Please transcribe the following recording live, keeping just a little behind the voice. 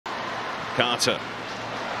Carter.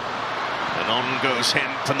 And on goes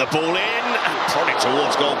Hemp, and the ball in, and prodded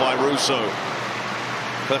towards goal by Russo.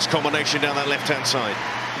 First combination down that left-hand side.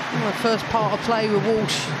 Well, the first part of play with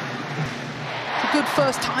Walsh. It's a good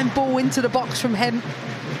first-time ball into the box from Hemp.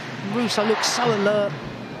 Russo looks so alert.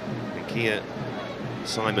 Kia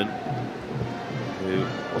Simon, who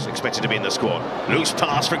wasn't expected to be in the squad. Loose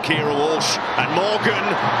pass from Kira Walsh, and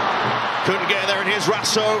Morgan couldn't get there, and here's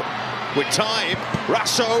Rasso with time.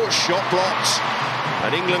 Rasso, shot blocked,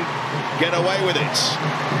 and England get away with it.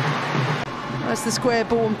 That's the square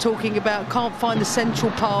ball I'm talking about. Can't find the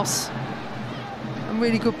central pass. And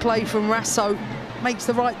really good play from Rasso. Makes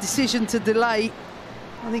the right decision to delay.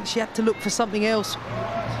 I think she had to look for something else.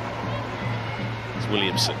 It's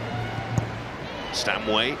Williamson.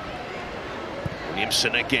 Stanway.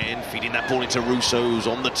 Williamson again, feeding that ball into Russo, who's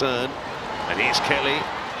on the turn. And here's Kelly,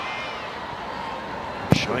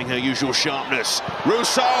 showing her usual sharpness.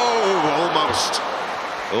 Russo! Almost.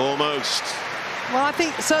 Almost. Well,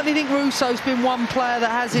 certainly think Russo's been one player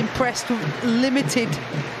that has impressed with limited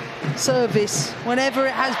service. Whenever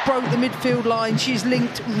it has broke the midfield line, she's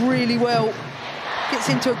linked really well. Gets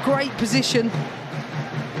into a great position.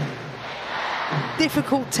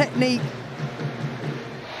 Difficult technique,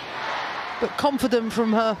 but confident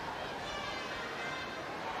from her.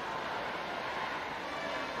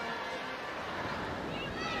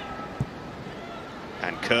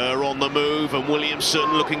 And Kerr on the move, and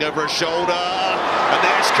Williamson looking over her shoulder. And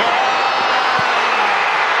there's Kerr!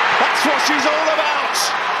 That's what she's all about!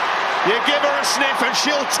 You give her a sniff and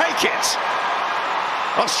she'll take it!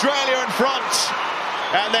 Australia in front,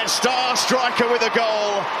 and their star striker with a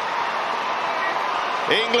goal.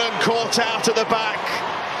 England caught out at the back.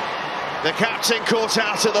 The captain caught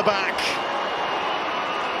out at the back.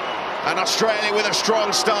 And Australia, with a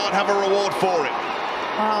strong start, have a reward for it.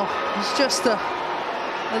 Wow, it's just a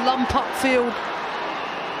lump upfield.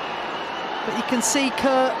 But you can see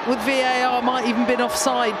Kerr with VAR might even been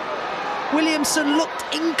offside. Williamson looked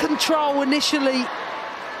in control initially,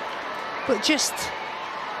 but just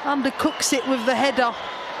undercooks it with the header.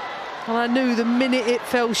 And I knew the minute it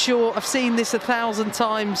fell short. I've seen this 1,000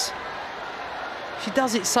 times. She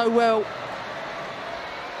does it so well.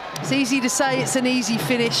 It's easy to say it's an easy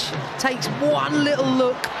finish. Takes one little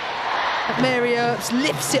look at Mary Earps,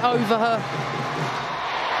 lifts it over her.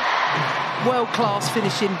 World-class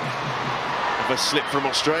finishing. Of a slip from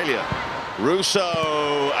Australia. Russo,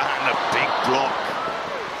 and a big block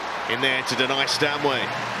in there to deny Stanway.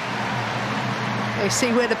 You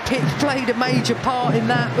see where the pitch played a major part in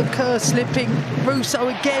that, but Kerr slipping. Russo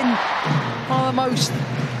again, one of the most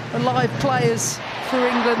alive players for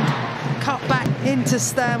England. Cut back into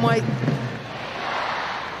Stanway.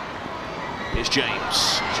 Here's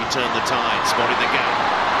James. She turned the tide, spotted the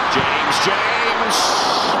gap. James!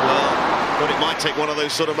 Well, but it might take one of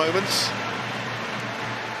those sort of moments.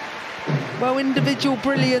 Well, individual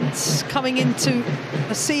brilliance coming into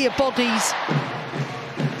a sea of bodies.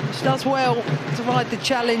 She does well to ride the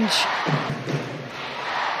challenge.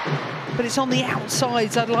 But it's on the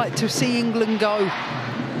outsides I'd like to see England go.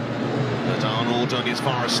 But Arnold only as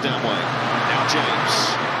far as Stanway. Now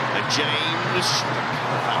James. And James,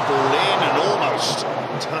 that ball in and almost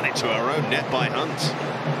turn it to her own net by Hunt.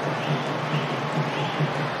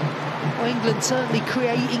 Well, England certainly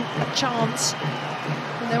creating a chance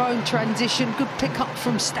in their own transition. Good pick up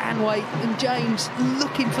from Stanway, and James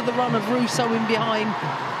looking for the run of Russo in behind.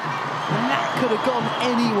 And that could have gone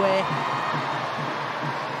anywhere.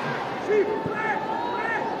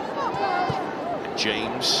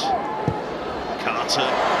 James,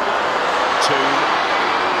 Carter, Toon.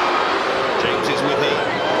 James is with her.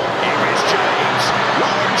 Here is James.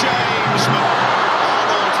 Lauren James.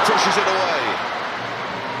 Arnold pushes it away.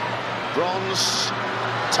 Bronze.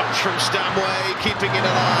 Touch from Stanway, keeping it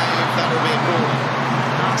alive. That'll be a corner.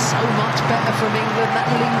 So much better from England, that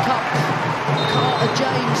link up. Carter,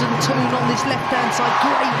 James and Toon on this left-hand side.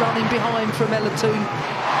 Great running behind from Ella Toon.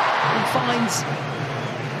 And finds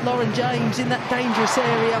Lauren James in that dangerous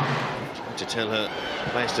area. To tell her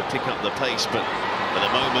players to pick up the pace, but at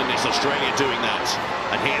the moment it's Australia doing that.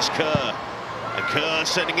 And here's Kerr. And Kerr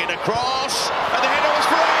sending it across. And the header was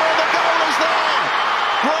for her, and the goal is there!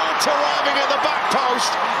 Grant arriving at the back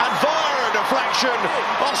post, and via a deflection,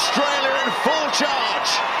 Australia in full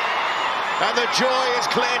charge. And the joy is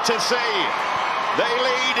clear to see. They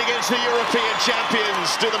lead against the European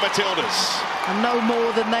champions to the Matildas. And no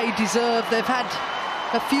more than they deserve. They've had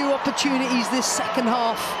a few opportunities this second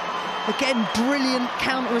half. Again, brilliant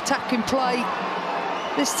counter-attacking play.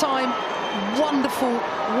 This time, wonderful,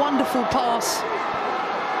 wonderful pass.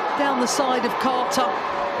 down the side of Carter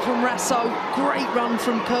from Rasso. Great run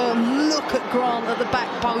from Kerr. Look at Grant at the back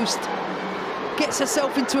post. Gets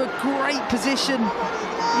herself into a great position.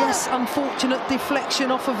 Yes, unfortunate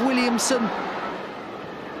deflection off of Williamson.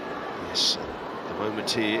 Yes, the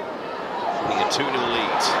moment here, winning a 2-0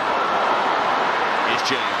 lead. Here's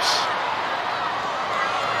James.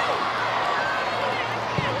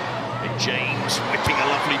 And James whipping a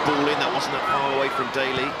lovely ball in. That wasn't that far away from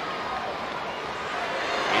Daly.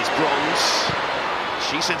 Here's Bronze.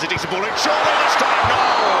 She sends a decent ball in. Surely this time, no!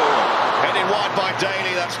 Headed wide by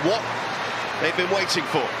Daly. That's what they've been waiting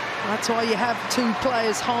for. That's why you have two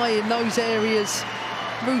players high in those areas.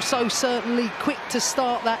 Russo certainly quick to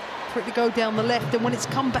start that, for it to go down the left, and when it's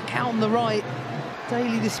come back out on the right,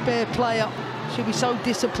 Daly, the spare player, should be so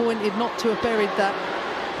disappointed not to have buried that.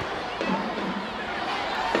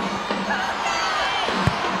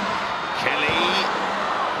 Kelly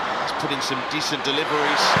has put in some decent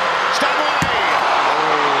deliveries. Stanway!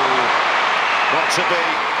 Oh, not to be.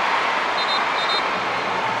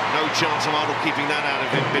 No chance of Arnold keeping that out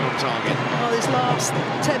of him, been on target. Oh, this last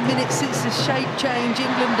 10 minutes since the shape change,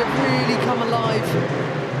 England have really come alive.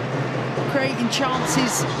 Creating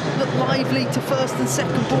chances, look lively to first and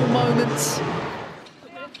second ball moments.